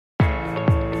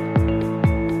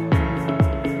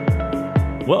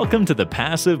Welcome to the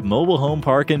Passive Mobile Home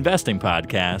Park Investing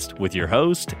Podcast with your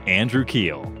host, Andrew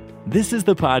Keel. This is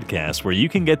the podcast where you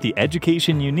can get the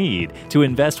education you need to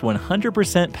invest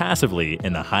 100% passively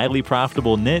in the highly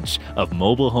profitable niche of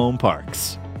mobile home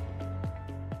parks.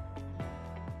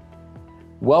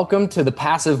 Welcome to the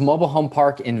Passive Mobile Home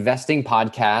Park Investing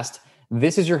Podcast.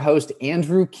 This is your host,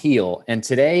 Andrew Keel, and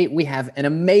today we have an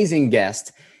amazing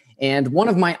guest and one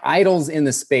of my idols in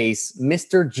the space,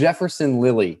 Mr. Jefferson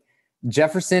Lilly.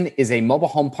 Jefferson is a mobile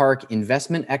home park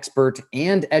investment expert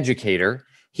and educator.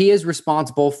 He is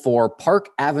responsible for Park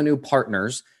Avenue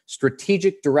Partners,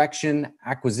 strategic direction,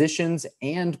 acquisitions,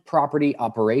 and property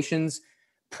operations.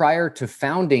 Prior to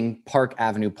founding Park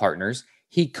Avenue Partners,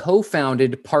 he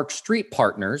co-founded Park Street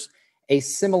Partners, a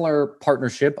similar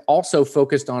partnership also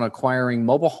focused on acquiring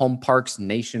mobile home parks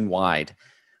nationwide.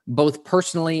 Both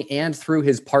personally and through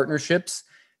his partnerships,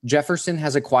 Jefferson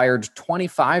has acquired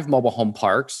 25 mobile home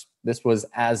parks. This was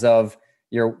as of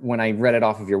when I read it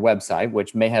off of your website,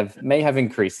 which may have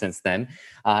increased since then,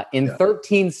 in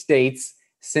 13 states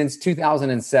since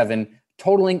 2007,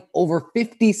 totaling over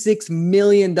 $56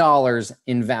 million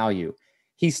in value.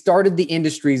 He started the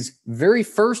industry's very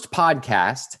first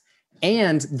podcast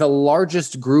and the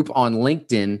largest group on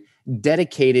LinkedIn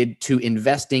dedicated to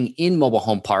investing in mobile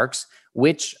home parks,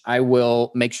 which I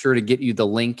will make sure to get you the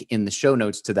link in the show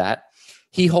notes to that.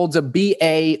 He holds a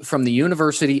BA from the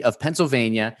University of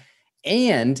Pennsylvania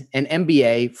and an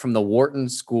MBA from the Wharton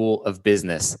School of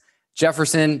Business.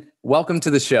 Jefferson, welcome to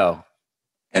the show.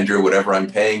 Andrew, whatever I'm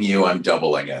paying you, I'm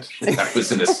doubling it. That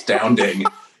was an astounding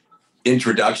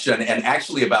introduction, and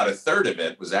actually about a third of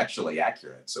it was actually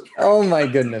accurate. So, oh my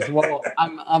goodness! Well,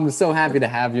 I'm so happy to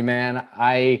have you, man.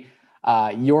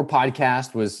 Your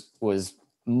podcast was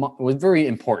very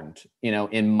important,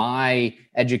 in my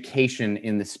education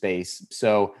in the space.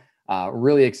 So,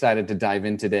 really excited to dive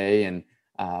in today and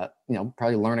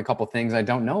probably learn a couple things I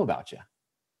don't know about you.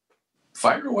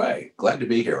 Fire away! Glad to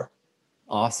be here.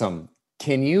 Awesome.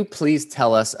 Can you please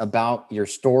tell us about your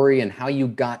story and how you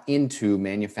got into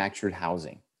manufactured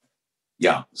housing?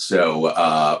 Yeah.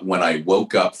 So when I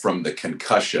woke up from the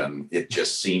concussion, it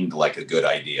just seemed like a good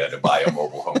idea to buy a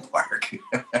mobile home park.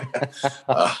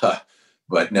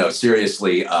 But no,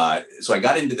 seriously. So I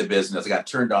got into the business. I got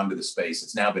turned on to the space.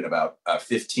 It's now been about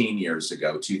 15 years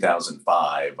ago,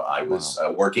 2005. I was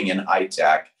working in high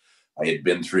tech. I had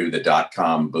been through the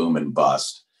dot-com boom and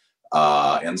bust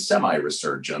and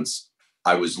semi-resurgence.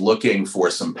 I was looking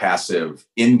for some passive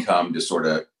income to sort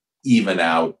of even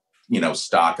out,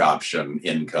 stock option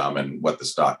income and what the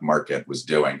stock market was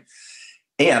doing.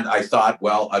 And I thought,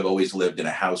 well, I've always lived in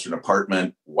a house or an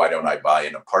apartment. Why don't I buy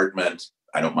an apartment?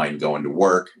 I don't mind going to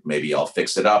work. Maybe I'll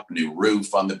fix it up, new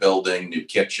roof on the building, new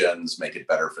kitchens, make it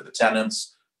better for the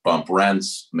tenants, bump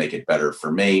rents, make it better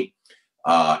for me.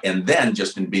 And then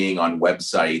just in being on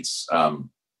websites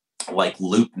like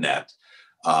LoopNet,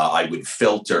 I would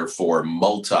filter for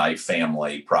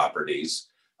multi-family properties.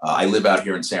 I live out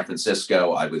here in San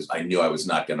Francisco. I knew I was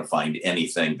not going to find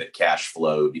anything that cash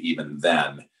flowed even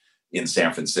then in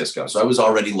San Francisco. So I was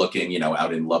already looking,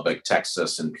 out in Lubbock,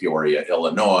 Texas, and Peoria,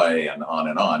 Illinois, and on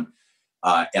and on.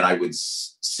 And I would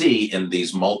see in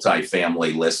these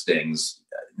multi-family listings,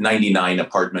 99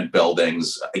 apartment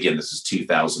buildings. Again, this is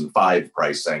 2005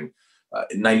 pricing.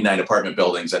 99 apartment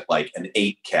buildings at like an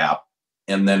 8 cap.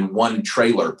 And then one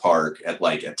trailer park at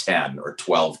like a 10 or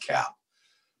 12 cap.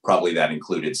 Probably that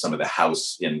included some of the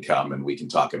house income, and we can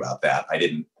talk about that. I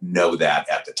didn't know that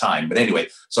at the time. But anyway,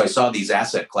 so I saw these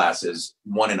asset classes,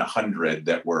 1 in 100,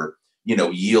 that were,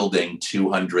 yielding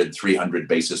 200, 300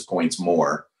 basis points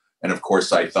more. And of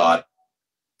course, I thought,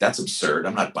 that's absurd.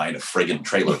 I'm not buying a friggin'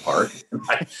 trailer park.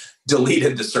 I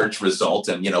deleted the search result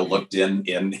and, looked in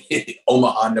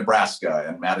Omaha, Nebraska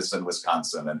and Madison,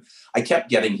 Wisconsin. And I kept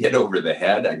getting hit over the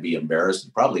head. I'd be embarrassed.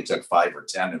 It probably took 5 or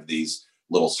 10 of these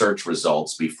little search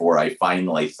results before I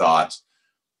finally thought,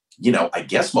 I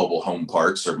guess mobile home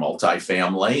parks are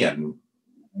multifamily, and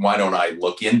why don't I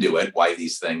look into it? Why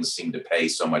these things seem to pay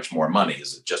so much more money?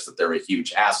 Is it just that they're a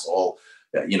huge hassle?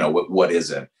 What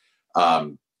is it?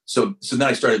 So then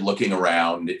I started looking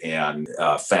around and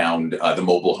found the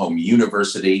Mobile Home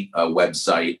University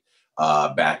website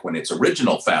back when its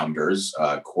original founders,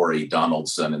 Corey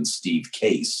Donaldson and Steve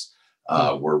Case,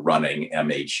 were running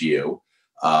MHU,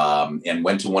 and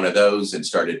went to one of those and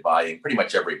started buying pretty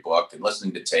much every book and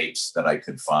listening to tapes that I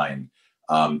could find.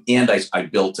 And I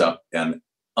built up an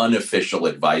unofficial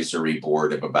advisory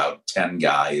board of about 10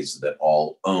 guys that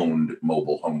all owned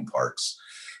mobile home parks.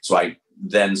 So I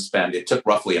then it took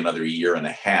roughly another year and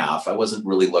a half. I wasn't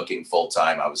really looking full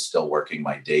time. I was still working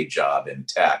my day job in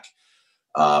tech.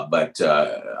 But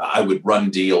I would run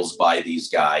deals by these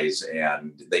guys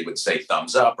and they would say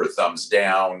thumbs up or thumbs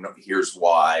down. Here's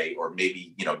why. Or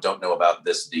maybe, don't know about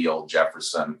this deal,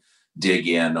 Jefferson. Dig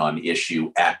in on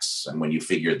issue X. And when you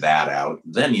figure that out,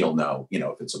 then you'll know,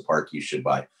 if it's a park you should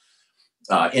buy.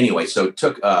 Anyway, so it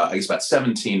took, I guess, about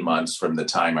 17 months from the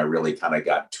time I really kind of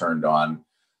got turned on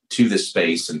to the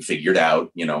space and figured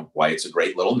out, why it's a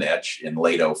great little niche. In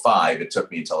late 05, it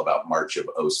took me until about March of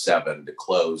 07 to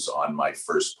close on my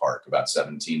first park, about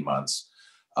 17 months.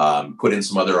 Put in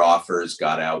some other offers,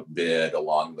 got outbid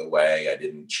along the way. I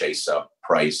didn't chase up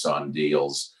price on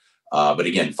deals. But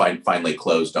again, finally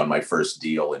closed on my first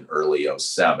deal in early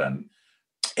 07.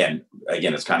 And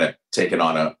again, it's kind of taken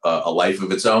on a life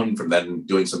of its own, from then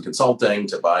doing some consulting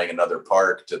to buying another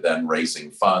park to then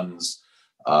raising funds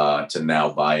to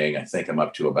now buying, I think I'm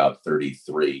up to about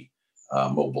 33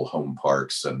 mobile home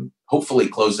parks and hopefully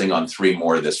closing on 3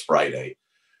 more this Friday.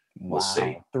 We'll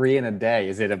see. 3 in a day.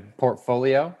 Is it a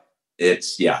portfolio?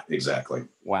 Yeah, exactly.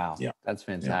 Wow. Yeah. That's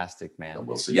fantastic, man. So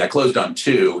we'll see. Yeah, I closed on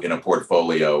 2 in a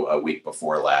portfolio a week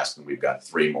before last, and we've got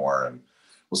 3 more, and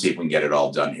we'll see if we can get it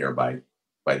all done here by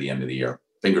the end of the year.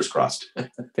 Fingers crossed.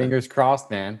 Fingers crossed,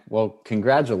 man. Well,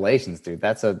 congratulations, dude.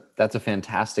 That's a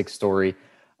fantastic story.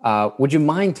 Would you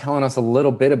mind telling us a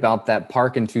little bit about that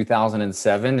park in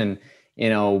 2007 and,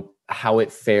 how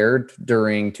it fared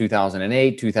during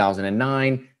 2008,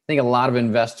 2009? I think a lot of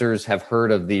investors have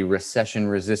heard of the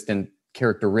recession-resistant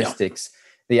characteristics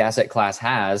the asset class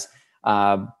has.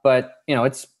 But,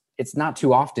 it's not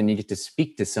too often you get to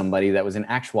speak to somebody that was an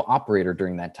actual operator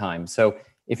during that time. So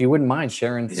if you wouldn't mind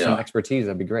sharing some expertise,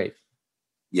 that'd be great.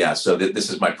 Yeah, so this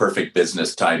is my perfect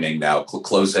business timing now,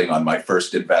 closing on my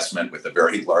first investment with a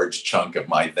very large chunk of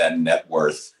my then net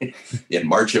worth in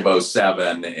March of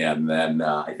 07. And then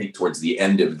I think towards the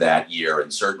end of that year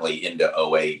and certainly into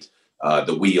 08,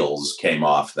 the wheels came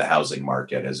off the housing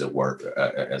market, as it were.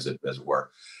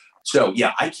 So,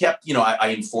 yeah, I kept,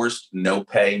 I enforced no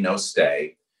pay, no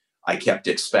stay. I kept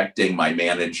expecting my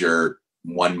manager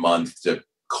 1 month to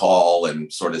call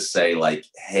and sort of say like,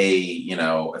 hey,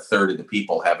 a third of the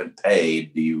people haven't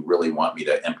paid. Do you really want me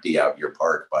to empty out your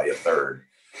park by a third?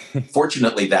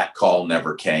 Fortunately, that call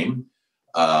never came.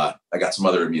 I got some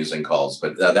other amusing calls,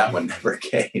 but that one never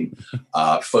came.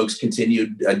 Folks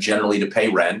continued generally to pay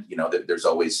rent. There's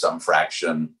always some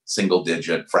single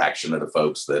digit fraction of the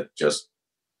folks that just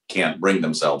can't bring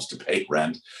themselves to pay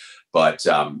rent. But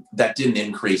that didn't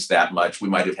increase that much. We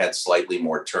might have had slightly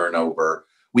more turnover.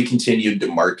 We continued to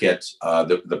market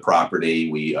the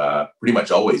property. We pretty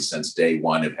much always, since day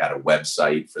one, have had a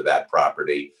website for that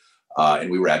property. And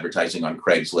we were advertising on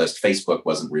Craigslist. Facebook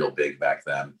wasn't real big back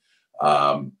then.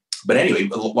 But anyway,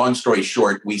 long story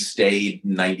short, we stayed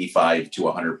 95 to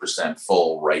 100%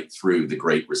 full right through the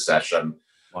Great Recession.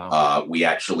 Wow. We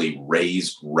actually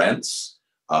raised rents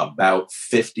about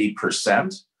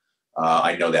 50%.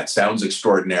 I know that sounds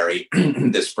extraordinary.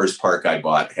 This first park I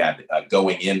bought had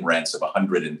going in rents of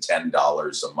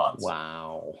 $110 a month.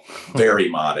 Wow. Very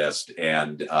modest.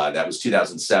 And that was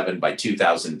 2007. By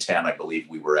 2010, I believe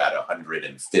we were at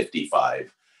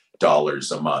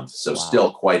 $155 a month. So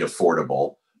still quite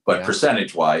affordable. But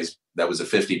percentage-wise, that was a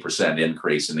 50%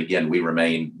 increase. And again, we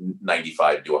remained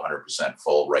 95 to 100%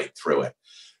 full right through it.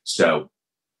 So,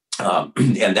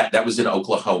 and that was in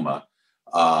Oklahoma.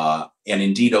 And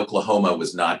indeed, Oklahoma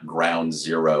was not ground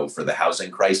zero for the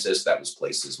housing crisis. That was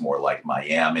places more like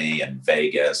Miami and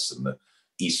Vegas and the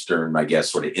eastern, I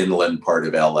guess, sort of inland part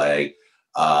of LA.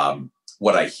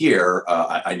 What I hear,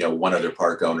 I know one other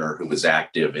park owner who was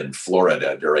active in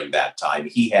Florida during that time.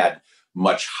 He had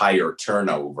much higher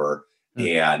turnover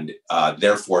and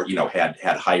therefore,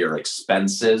 had higher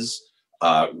expenses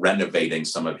renovating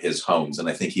some of his homes. And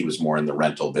I think he was more in the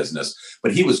rental business,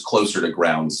 but he was closer to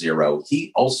ground zero.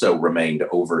 He also remained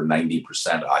over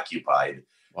 90% occupied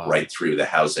right through the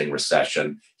housing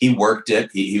recession. He worked it.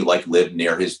 He lived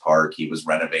near his park. He was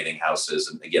renovating houses.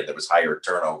 And again, there was higher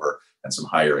turnover and some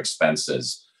higher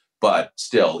expenses, but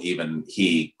still even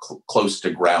he close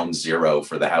to ground zero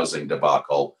for the housing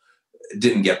debacle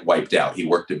didn't get wiped out. He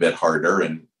worked a bit harder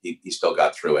and he still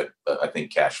got through it. I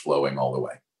think cash flowing all the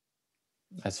way.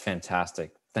 That's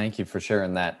fantastic. Thank you for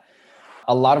sharing that.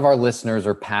 A lot of our listeners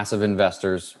are passive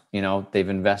investors. They've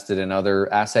invested in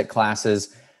other asset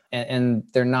classes and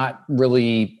they're not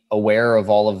really aware of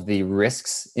all of the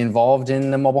risks involved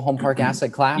in the mobile home park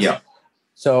asset class. Yeah.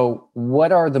 So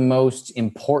what are the most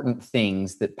important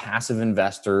things that passive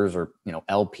investors or,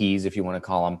 LPs, if you want to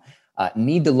call them,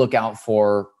 need to look out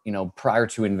for, prior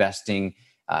to investing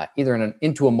either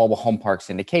into a mobile home park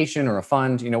syndication or a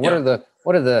fund?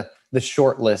 What are the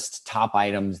short list top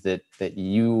items that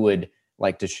you would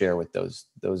like to share with those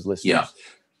listeners? Yeah.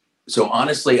 So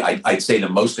honestly, I'd say the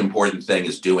most important thing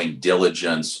is doing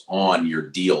diligence on your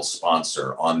deal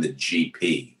sponsor, on the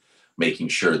GP, making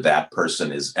sure that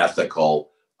person is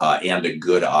ethical and a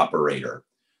good operator.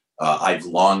 I've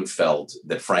long felt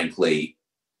that, frankly,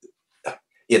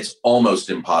 it's almost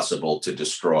impossible to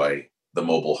destroy the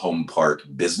mobile home park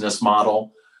business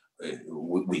model.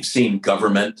 We've seen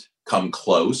government come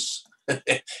close,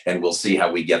 and we'll see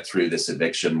how we get through this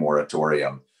eviction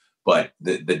moratorium. But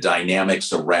the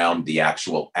dynamics around the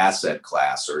actual asset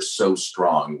class are so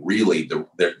strong. Really,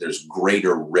 there's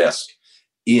greater risk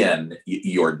in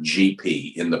your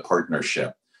GP, in the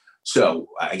partnership. So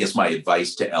I guess my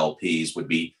advice to LPs would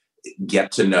be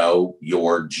get to know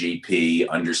your GP,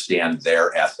 understand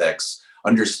their ethics,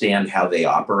 understand how they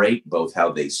operate, both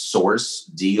how they source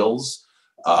deals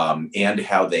and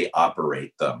how they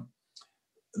operate them.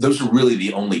 Those are really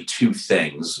the only two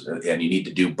things, and you need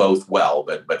to do both well,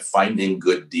 but finding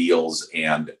good deals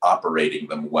and operating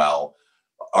them well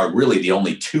are really the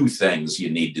only two things you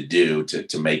need to do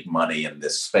to make money in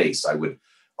this space. I would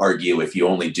argue if you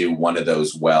only do one of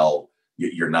those well,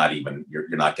 you're not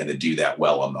going to do that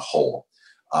well on the whole.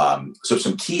 So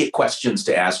some key questions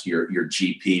to ask your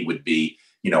GP would be,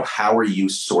 how are you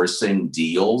sourcing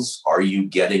deals? Are you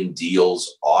getting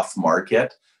deals off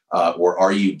market? Or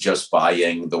are you just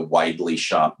buying the widely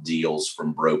shopped deals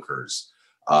from brokers?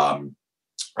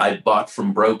 I've bought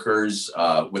from brokers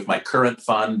with my current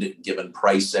fund. Given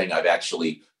pricing, I've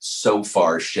actually so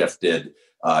far shifted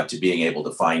to being able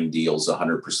to find deals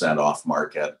 100% off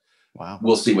market. Wow.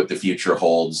 We'll see what the future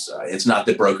holds. It's not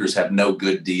that brokers have no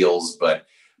good deals, but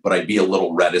I'd be a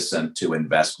little reticent to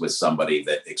invest with somebody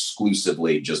that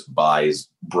exclusively just buys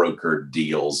brokered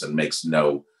deals and makes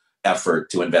no effort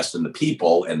to invest in the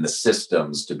people and the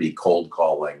systems to be cold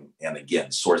calling and, again,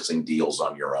 sourcing deals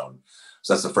on your own.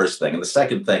 So that's the first thing. And the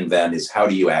second thing then is, how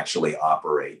do you actually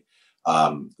operate?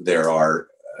 There are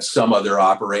some other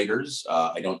operators.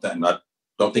 I don't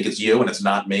think it's you and it's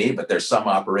not me, but there's some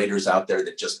operators out there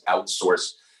that just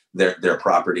outsource their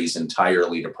properties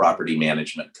entirely to property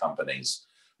management companies.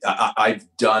 I've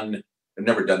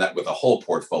never done that with a whole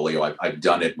portfolio. I've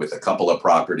done it with a couple of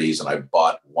properties, and I've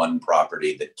bought one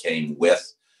property that came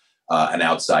with an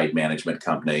outside management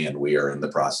company, and we are in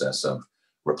the process of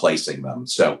replacing them.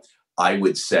 So I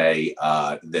would say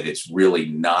that it's really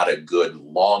not a good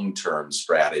long-term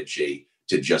strategy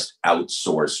to just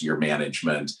outsource your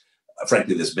management.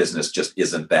 Frankly, this business just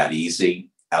isn't that easy.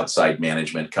 Outside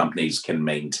management companies can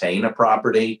maintain a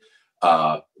property,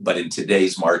 but in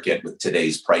today's market, with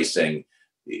today's pricing,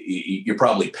 you're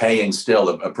probably paying still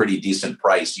a pretty decent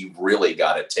price. You've really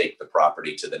got to take the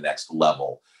property to the next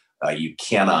level. You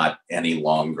cannot any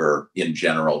longer, in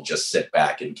general, just sit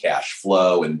back and cash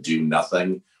flow and do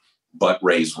nothing but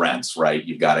raise rents, right?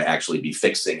 You've got to actually be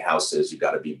fixing houses. You've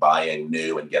got to be buying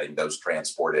new and getting those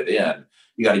transported in.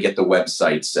 You got to get the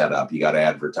website set up. You got to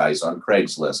advertise on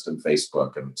Craigslist and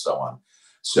Facebook and so on.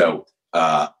 So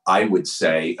I would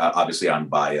say, obviously I'm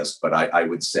biased, but I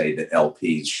would say that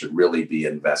LPs should really be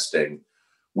investing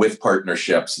with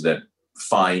partnerships that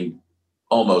find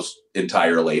almost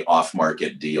entirely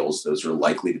off-market deals. Those are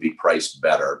likely to be priced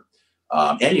better.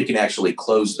 And you can actually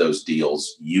close those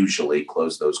deals, usually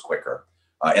close those quicker.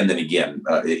 And then again,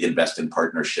 invest in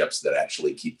partnerships that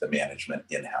actually keep the management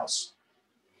in-house.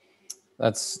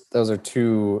 Those are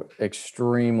two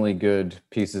extremely good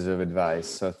pieces of advice.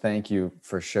 So thank you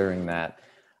for sharing that.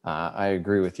 I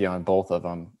agree with you on both of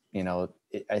them.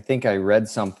 I think I read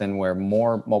something where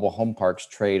more mobile home parks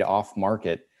trade off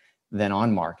market than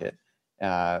on market,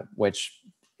 which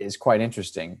is quite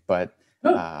interesting. But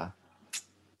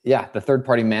yeah, the third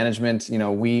party management,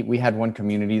 we had one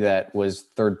community that was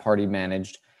third party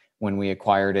managed when we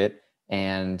acquired it,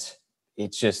 and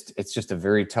it's just a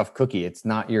very tough cookie. It's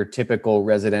not your typical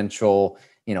residential,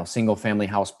 single family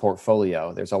house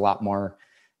portfolio. There's a lot more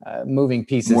moving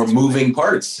pieces. More moving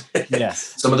parts.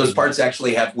 Yes. Some of those parts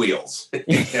actually have wheels.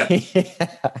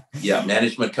 Yeah.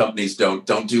 Management companies don't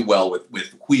do well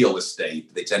with wheel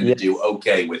estate. They tend to do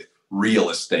okay with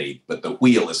real estate, but the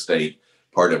wheel estate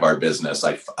part of our business,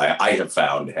 I have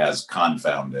found, has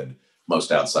confounded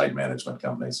most outside management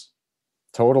companies.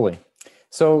 Totally.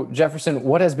 So Jefferson,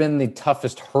 what has been the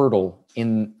toughest hurdle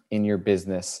in your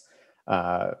business,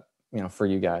 for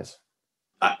you guys?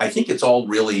 I think it's all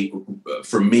really,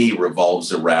 for me,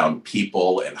 revolves around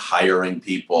people and hiring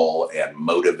people and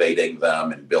motivating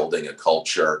them and building a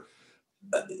culture.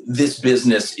 This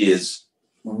business is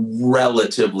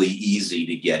relatively easy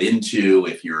to get into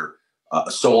if you're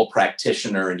a sole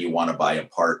practitioner and you want to buy a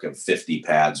park of 50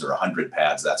 pads or 100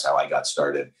 pads. That's how I got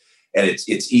started. And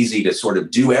it's easy to sort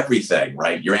of do everything,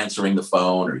 right? You're answering the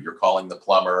phone, or you're calling the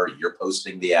plumber, or you're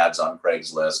posting the ads on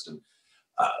Craigslist. And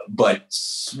but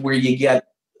where you get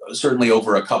certainly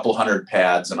over a couple hundred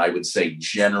pads, and I would say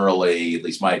generally, at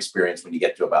least my experience, when you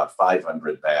get to about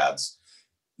 500 pads,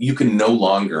 you can no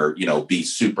longer, be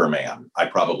Superman. I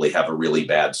probably have a really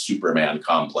bad Superman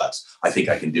complex. I think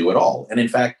I can do it all. And in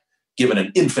fact, given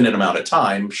an infinite amount of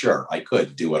time, sure, I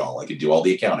could do it all. I could do all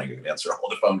the accounting. I could answer all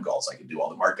the phone calls. I could do all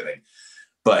the marketing.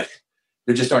 But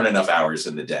there just aren't enough hours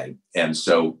in the day. And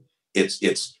so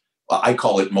I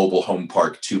call it Mobile Home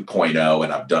Park 2.0,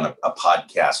 and I've done a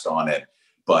podcast on it.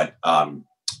 But all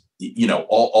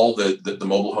the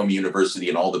Mobile Home University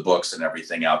and all the books and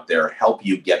everything out there help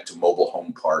you get to Mobile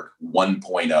Home Park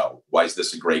 1.0. Why is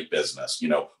this a great business?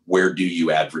 Where do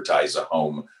you advertise a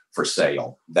home for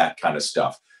sale? That kind of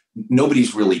stuff.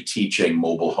 Nobody's really teaching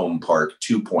Mobile Home Park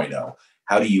 2.0.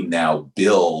 How do you now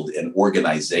build an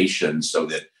organization so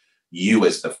that you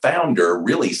as the founder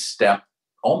really step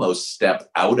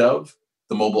out of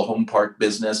the mobile home park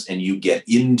business and you get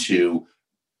into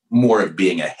more of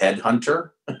being a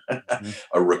headhunter,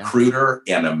 a recruiter,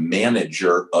 and a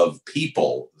manager of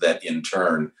people that in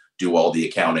turn do all the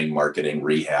accounting, marketing,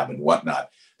 rehab, and whatnot.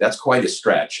 That's quite a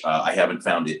stretch. I haven't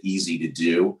found it easy to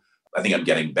do. I think I'm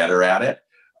getting better at it,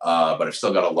 but I've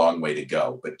still got a long way to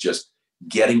go. But just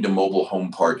getting to Mobile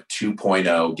Home Park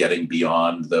 2.0, getting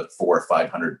beyond the 400 or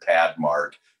 500 pad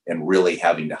mark, and really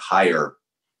having to hire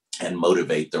and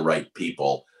motivate the right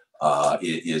people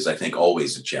is, I think,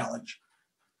 always a challenge.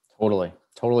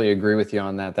 Totally agree with you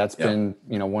on that. That's been,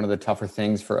 one of the tougher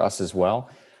things for us as well.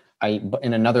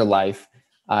 In another life,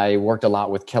 I worked a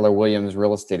lot with Keller Williams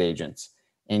real estate agents,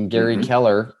 and Gary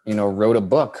Keller, wrote a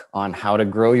book on how to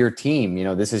grow your team.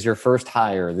 This is your first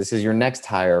hire. This is your next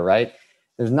hire, right?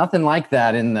 There's nothing like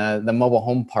that in the mobile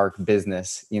home park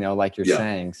business, like you're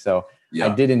saying. So I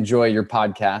did enjoy your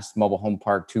podcast, Mobile Home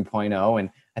Park 2.0. And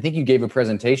I think you gave a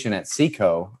presentation at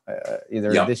Seco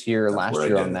either this year or last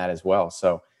year on that as well.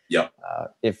 So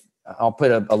if I'll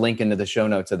put a link into the show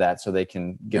notes of that so they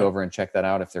can get over and check that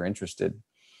out if they're interested.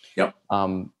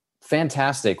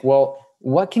 Fantastic. Well,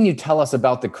 what can you tell us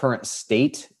about the current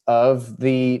state of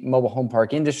the mobile home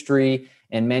park industry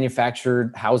and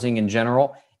manufactured housing in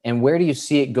general? And where do you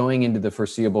see it going into the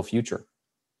foreseeable future?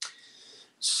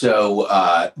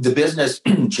 So the business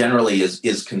generally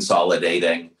is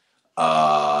consolidating.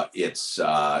 It's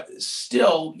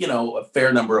still, a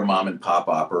fair number of mom and pop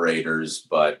operators,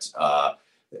 but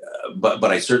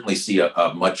I certainly see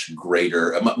a much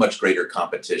greater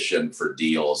competition for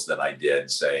deals than I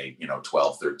did, say,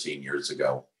 12, 13 years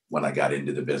ago when I got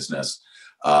into the business.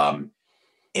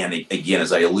 And again,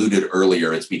 as I alluded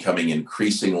earlier, it's becoming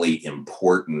increasingly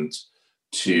important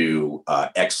to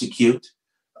execute.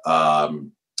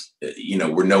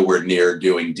 We're nowhere near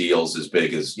doing deals as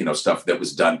big as, stuff that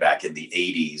was done back in the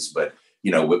 80s. But,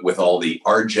 with all the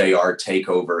RJR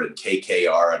takeover and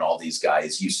KKR and all these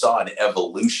guys, you saw an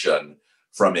evolution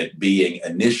from it being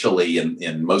initially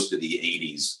in most of the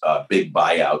 80s, big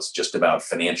buyouts, just about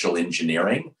financial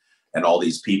engineering. And all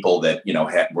these people that,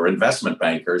 were investment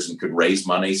bankers and could raise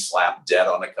money, slap debt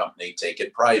on a company, take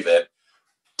it private,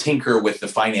 tinker with the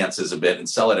finances a bit and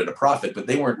sell it at a profit, but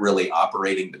they weren't really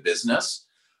operating the business.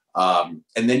 And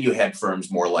then you had firms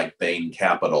more like Bain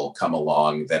Capital come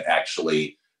along that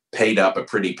actually paid up a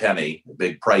pretty penny, a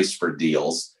big price for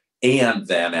deals, and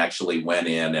then actually went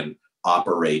in and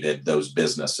operated those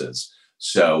businesses.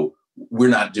 So we're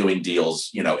not doing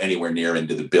deals, anywhere near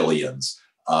into the billions.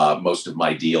 Most of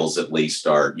my deals, at least,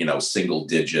 are, single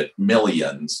digit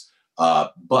millions.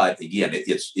 But again,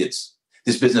 it's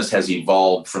this business has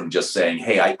evolved from just saying,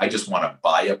 hey, I just want to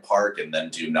buy a park and then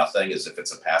do nothing as if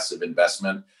it's a passive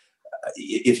investment.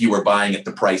 If you were buying at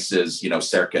the prices,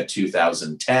 circa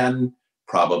 2010,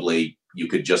 probably you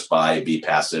could just be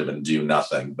passive and do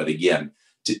nothing. But again,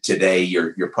 today,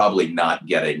 you're probably not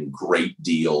getting great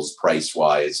deals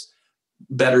price-wise.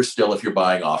 Better still if you're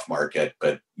buying off market,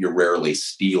 but you're rarely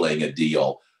stealing a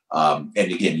deal. And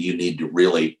again, you need to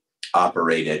really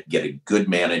operate it, get a good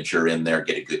manager in there,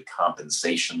 get a good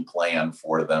compensation plan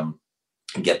for them,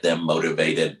 and get them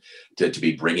motivated to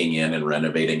be bringing in and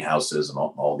renovating houses and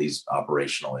all these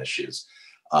operational issues.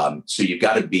 So you've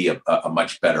got to be a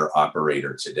much better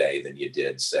operator today than you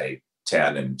did, say,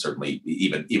 10 and certainly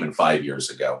even 5 years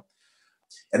ago.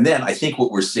 And then I think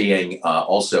what we're seeing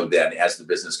also then as the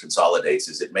business consolidates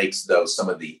is it makes some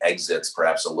of the exits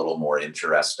perhaps a little more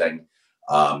interesting.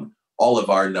 All of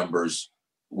our numbers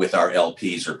with our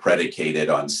LPs are predicated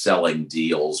on selling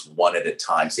deals one at a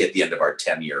time, say at the end of our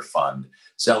 10-year fund,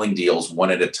 selling deals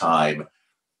one at a time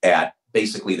at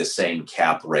basically the same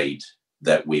cap rate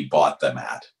that we bought them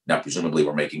at. Now, presumably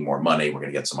we're making more money. We're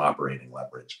going to get some operating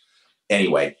leverage.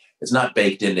 Anyway, it's not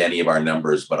baked into any of our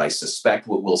numbers, but I suspect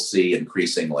what we'll see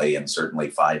increasingly, and certainly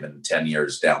 5 and 10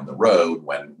 years down the road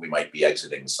when we might be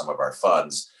exiting some of our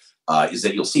funds, is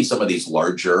that you'll see some of these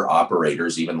larger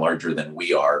operators, even larger than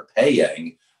we are,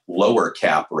 paying lower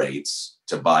cap rates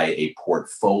to buy a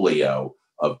portfolio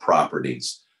of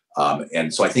properties.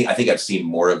 And so I think I've seen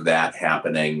more of that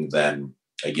happening than,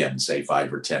 again, say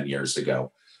 5 or 10 years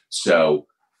ago. So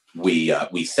we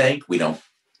think, we don't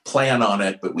plan on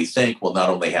it, but we think we'll not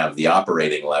only have the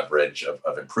operating leverage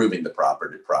of improving the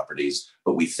properties,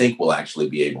 but we think we'll actually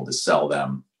be able to sell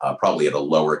them probably at a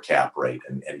lower cap rate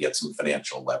and get some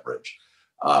financial leverage.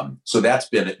 So that's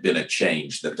been a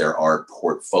change, that there are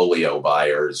portfolio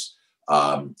buyers,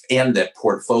 and that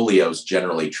portfolios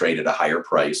generally trade at a higher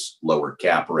price, lower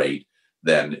cap rate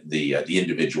than the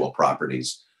individual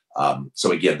properties.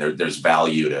 So again, there's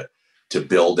value to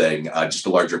building just a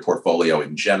larger portfolio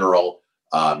in general.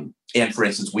 And for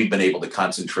instance, we've been able to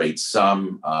concentrate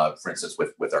some, for instance,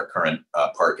 with our current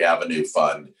Park Avenue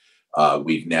fund,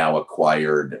 we've now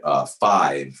acquired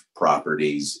 5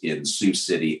 properties in Sioux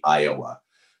City, Iowa.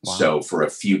 Wow. So for a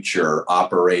future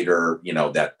operator,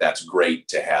 that's great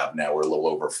to have. Now we're a little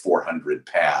over 400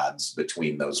 pads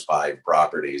between those 5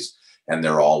 properties, and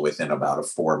they're all within about a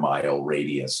 4-mile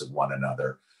radius of one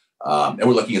another. And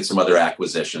we're looking at some other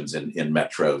acquisitions in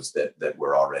metros that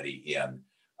we're already in.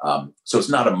 So it's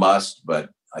not a must,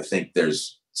 but I think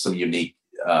there's some unique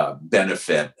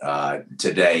benefit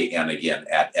today and again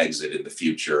at exit in the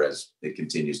future as it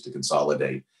continues to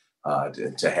consolidate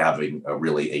to having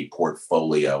a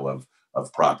portfolio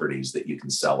of properties that you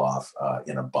can sell off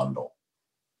in a bundle.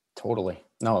 Totally.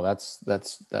 No,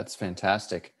 that's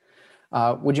fantastic.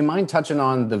 Would you mind touching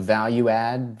on the value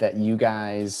add that you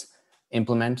guys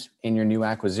implement in your new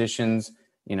acquisitions?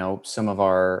 Some of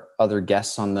our other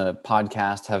guests on the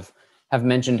podcast have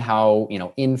mentioned how,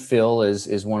 infill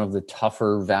is one of the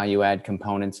tougher value add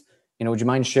components. Would you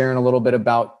mind sharing a little bit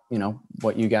about,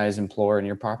 what you guys employ in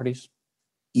your properties?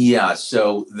 Yeah.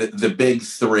 So the big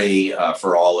 3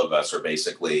 for all of us are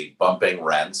basically bumping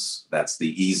rents. That's the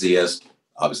easiest.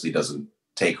 Obviously doesn't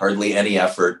take hardly any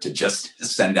effort to just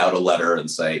send out a letter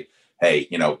and say, hey,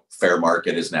 fair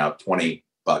market is now $20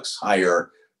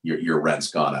 higher. Your rent's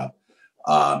gone up.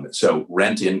 So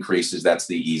rent increases, that's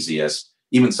the easiest.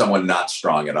 Even someone not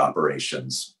strong at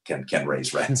operations can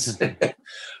raise rents.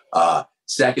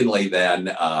 Secondly, then,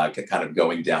 kind of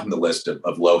going down the list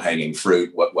of low-hanging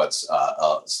fruit, what's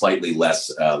slightly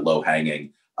less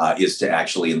low-hanging is to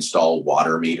actually install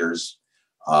water meters.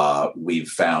 We've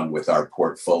found with our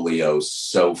portfolio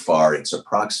so far, it's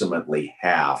approximately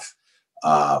half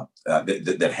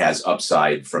that has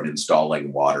upside from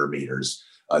installing water meters.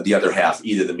 The other half,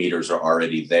 either the meters are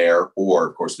already there, or,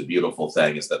 of course, the beautiful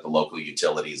thing is that the local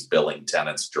utility is billing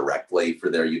tenants directly for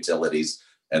their utilities,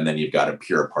 and then you've got a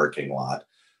pure parking lot.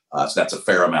 So that's a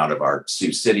fair amount of our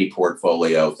Sioux City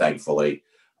portfolio, thankfully.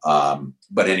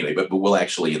 But anyway, but we'll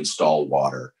actually install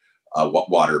water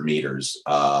meters,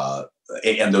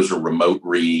 and those are remote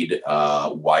read,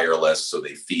 wireless, so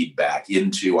they feed back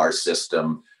into our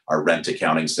system, our rent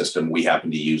accounting system. We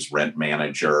happen to use Rent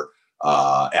Manager.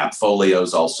 Appfolio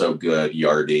is also good.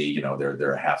 Yardi,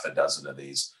 there are half a dozen of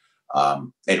these.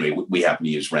 Anyway, we happen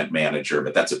to use Rent Manager,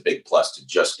 but that's a big plus to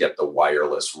just get the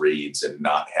wireless reads and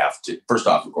not have to, first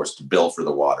off, of course, to bill for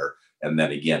the water. And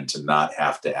then again, to not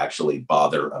have to actually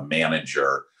bother a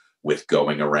manager with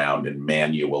going around and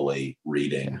manually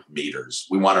reading meters.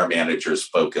 We want our managers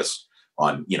focused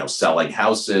on, selling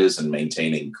houses and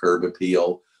maintaining curb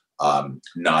appeal,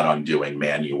 not on doing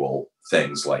manual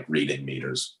things like reading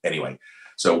meters. Anyway,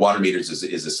 so water meters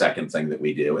is the second thing that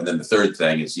we do. And then the third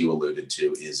thing, as you alluded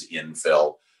to, is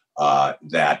infill.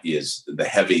 That is the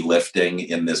heavy lifting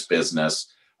in this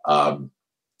business.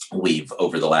 We've,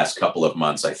 over the last couple of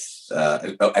months,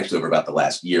 actually over about the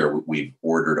last year, we've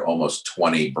ordered almost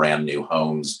 20 brand new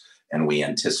homes, and we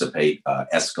anticipate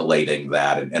escalating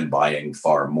that and buying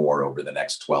far more over the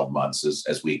next 12 months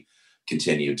as we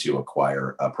continue to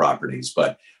acquire properties.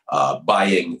 But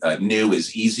buying new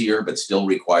is easier, but still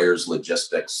requires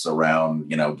logistics around,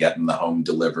 getting the home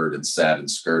delivered and set and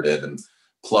skirted and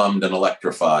plumbed and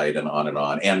electrified and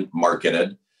on, and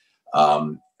marketed.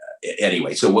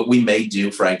 Anyway, so what we may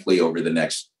do, frankly, over the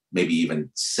next maybe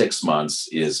even 6 months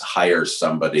is hire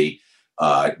somebody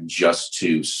just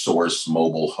to source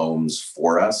mobile homes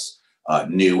for us,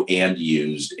 new and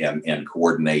used, and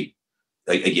coordinate,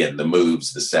 again, the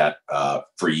moves, the set.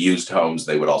 For used homes,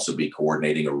 they would also be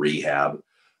coordinating a rehab.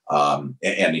 And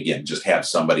again, just have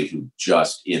somebody who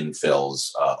just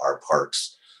infills our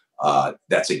parks.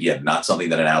 That's, again, not something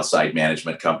that an outside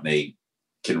management company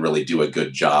can really do a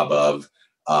good job of.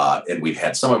 And we've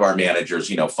had some of our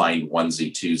managers, find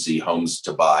onesie, twosie homes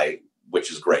to buy,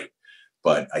 which is great.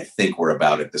 But I think we're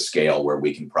about at the scale where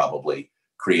we can probably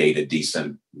create a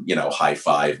decent, high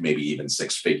five, maybe even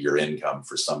six-figure income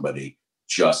for somebody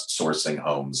just sourcing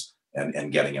homes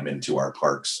and getting them into our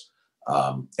parks.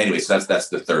 Anyways, that's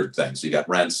the third thing. So you got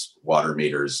rents, water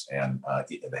meters, and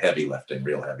the heavy lifting,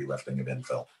 real heavy lifting of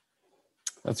infill.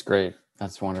 That's great.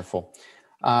 That's wonderful.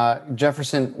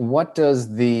 Jefferson, what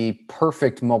does the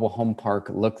perfect mobile home park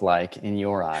look like in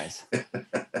your eyes?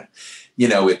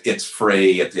 It's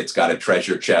free. It's got a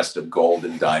treasure chest of gold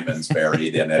and diamonds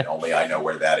buried in it. Only I know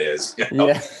where that is.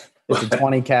 Yeah, it's a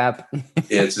 20 cap.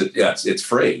 It's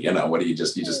free. What do you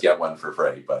just get one for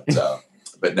free?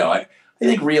 But no, I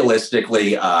think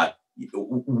realistically,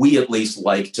 we at least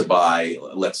like to buy,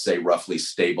 let's say, roughly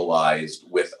stabilized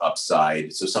with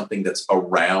upside. So something that's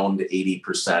around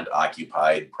 80%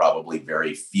 occupied, probably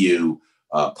very few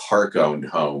park-owned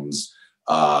homes,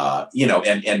 and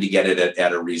to get it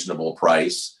at a reasonable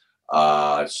price.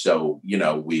 So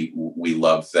we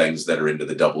love things that are into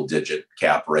the double-digit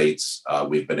cap rates.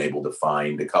 We've been able to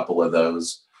find a couple of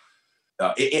those.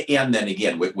 And then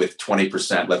again, with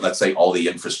 20%, let's say all the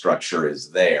infrastructure is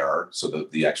there. So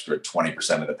the extra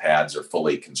 20% of the pads are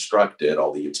fully constructed.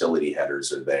 All the utility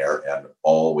headers are there. And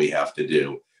all we have to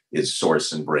do is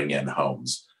source and bring in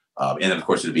homes. And then, of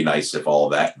course, it'd be nice if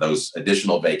all of those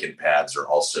additional vacant pads are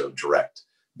also direct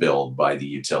billed by the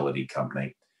utility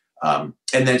company. And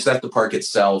then so that's the park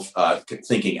itself.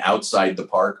 Thinking outside the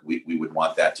park, we would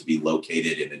want that to be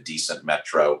located in a decent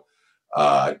metro.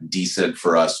 Decent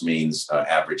for us means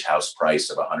average house price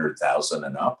of $100,000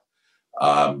 and up.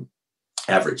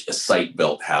 Average a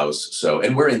site-built house. So,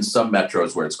 and we're in some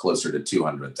metros where it's closer to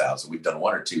 $200,000. We've done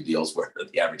one or two deals where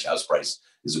the average house price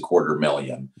is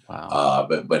 $250,000. Wow.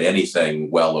 But anything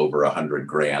well over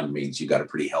 $100,000 means you got a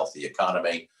pretty healthy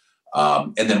economy.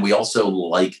 And then we also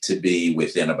like to be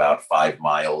within about 5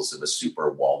 miles of a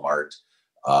super Walmart.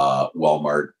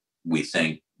 Walmart, we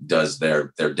think, does their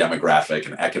demographic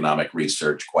and economic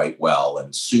research quite well.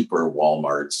 And super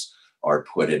Walmarts are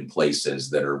put in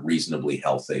places that are reasonably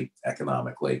healthy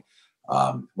economically.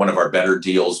 One of our better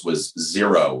deals was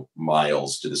 0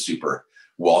 miles to the super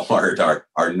Walmart.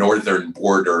 Our northern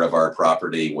border of our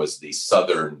property was the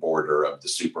southern border of the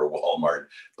super Walmart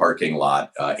parking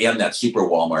lot. And that super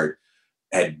Walmart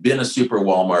had been a super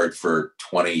Walmart for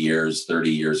 20 years, 30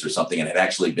 years or something, and had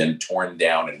actually been torn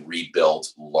down and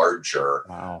rebuilt larger.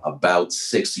 Wow. About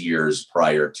 6 years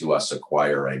prior to us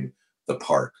acquiring the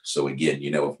park. So again,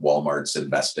 if Walmart's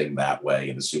investing that way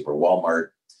in a super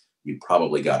Walmart, you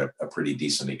probably got a pretty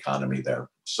decent economy there.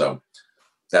 So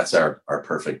that's our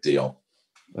perfect deal.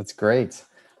 That's great.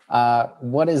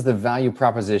 What is the value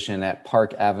proposition at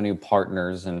Park Avenue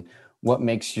Partners, and what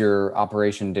makes your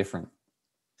operation different?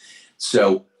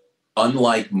 So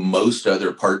unlike most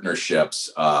other partnerships,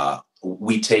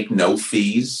 we take no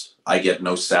fees. I get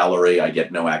no salary. I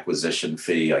get no acquisition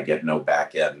fee. I get no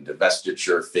back-end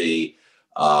divestiture fee.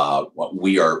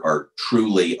 We are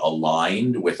truly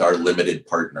aligned with our limited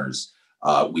partners.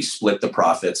 We split the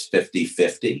profits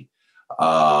 50-50.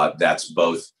 That's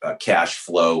both cash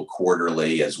flow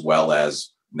quarterly as well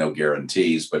as no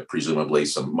guarantees, but presumably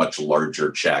some much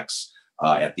larger checks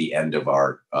at the end of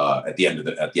the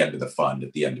fund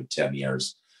at the end of 10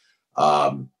 years.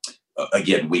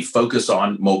 Again, we focus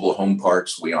on mobile home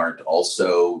parks. We aren't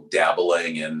also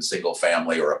dabbling in single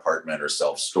family or apartment or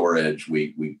self-storage.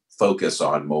 We focus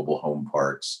on mobile home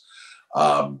parks.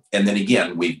 And then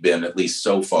again, we've been, at least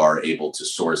so far, able to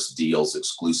source deals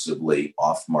exclusively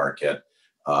off market.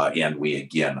 And we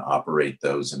again operate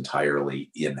those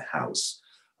entirely in-house.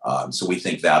 So we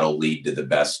think that'll lead to the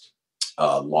best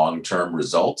long-term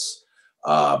results.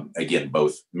 Again,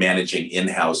 both managing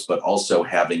in-house, but also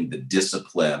having the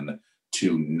discipline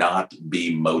to not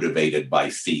be motivated by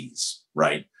fees,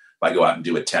 right? If I go out and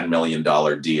do a $10 million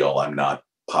deal, I'm not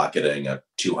pocketing a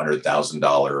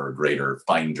 $200,000 or greater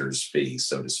finder's fee,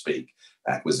 so to speak,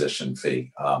 acquisition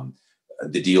fee.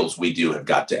 The deals we do have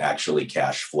got to actually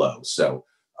cash flow. So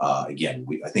again,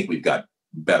 I think we've got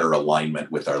better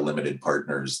alignment with our limited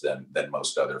partners than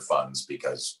most other funds,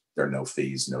 because there are no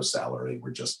fees, no salary.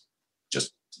 We're just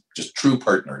true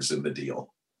partners in the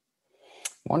deal.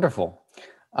 Wonderful.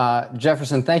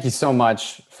 Jefferson, thank you so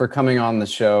much for coming on the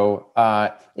show.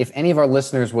 If any of our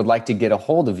listeners would like to get a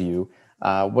hold of you,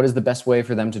 what is the best way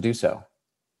for them to do so?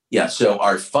 Yeah, so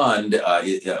our fund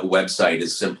website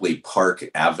is simply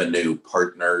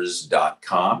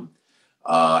parkavenuepartners.com.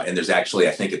 And there's actually,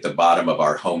 I think at the bottom of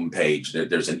our homepage,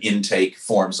 there's an intake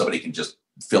form. Somebody can just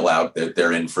fill out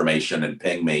their information and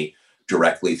ping me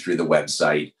directly through the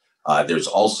website. There's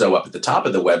also up at the top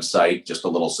of the website just a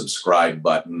little subscribe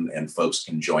button, and folks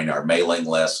can join our mailing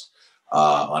list.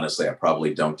 Honestly, I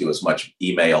probably don't do as much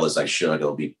email as I should.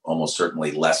 It'll be almost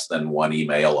certainly less than one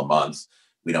email a month.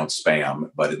 We don't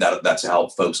spam, but that's how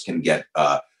folks can get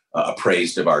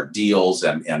appraised of our deals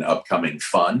and upcoming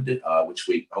fund, which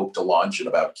we hope to launch in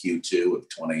about Q2 of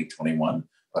 2021,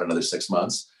 about another 6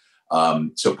 months.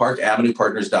 So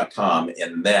parkavenuepartners.com.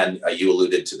 And then you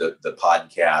alluded to the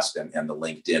podcast and the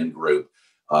LinkedIn group.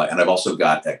 And I've also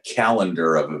got a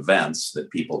calendar of events that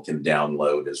people can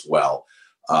download as well.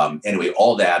 Anyway,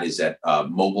 all that is at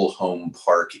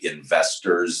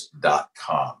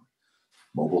mobilehomeparkinvestors.com.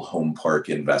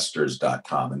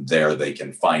 mobilehomeparkinvestors.com. And there they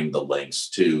can find the links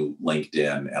to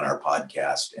LinkedIn and our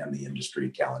podcast and the industry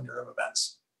calendar of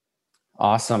events.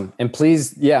 Awesome. And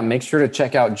please, make sure to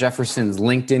check out Jefferson's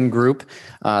LinkedIn group.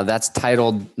 That's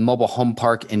titled Mobile Home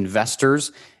Park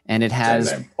Investors, and it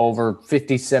has over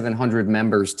 5,700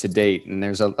 members to date. And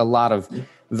there's a lot of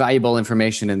valuable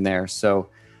information in there. So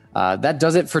that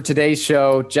does it for today's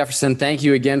show. Jefferson, thank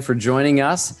you again for joining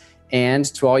us. And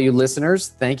to all you listeners,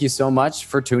 thank you so much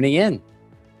for tuning in.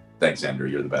 Thanks, Andrew.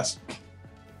 You're the best.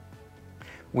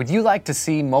 Would you like to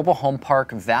see mobile home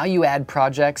park value add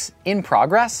projects in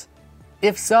progress?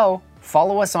 If so,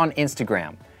 follow us on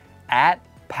Instagram at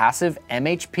Passive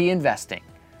MHP Investing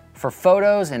for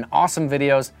photos and awesome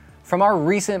videos from our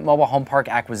recent mobile home park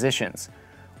acquisitions.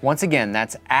 Once again,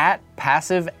 that's at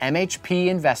Passive MHP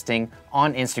Investing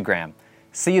on Instagram.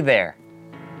 See you there.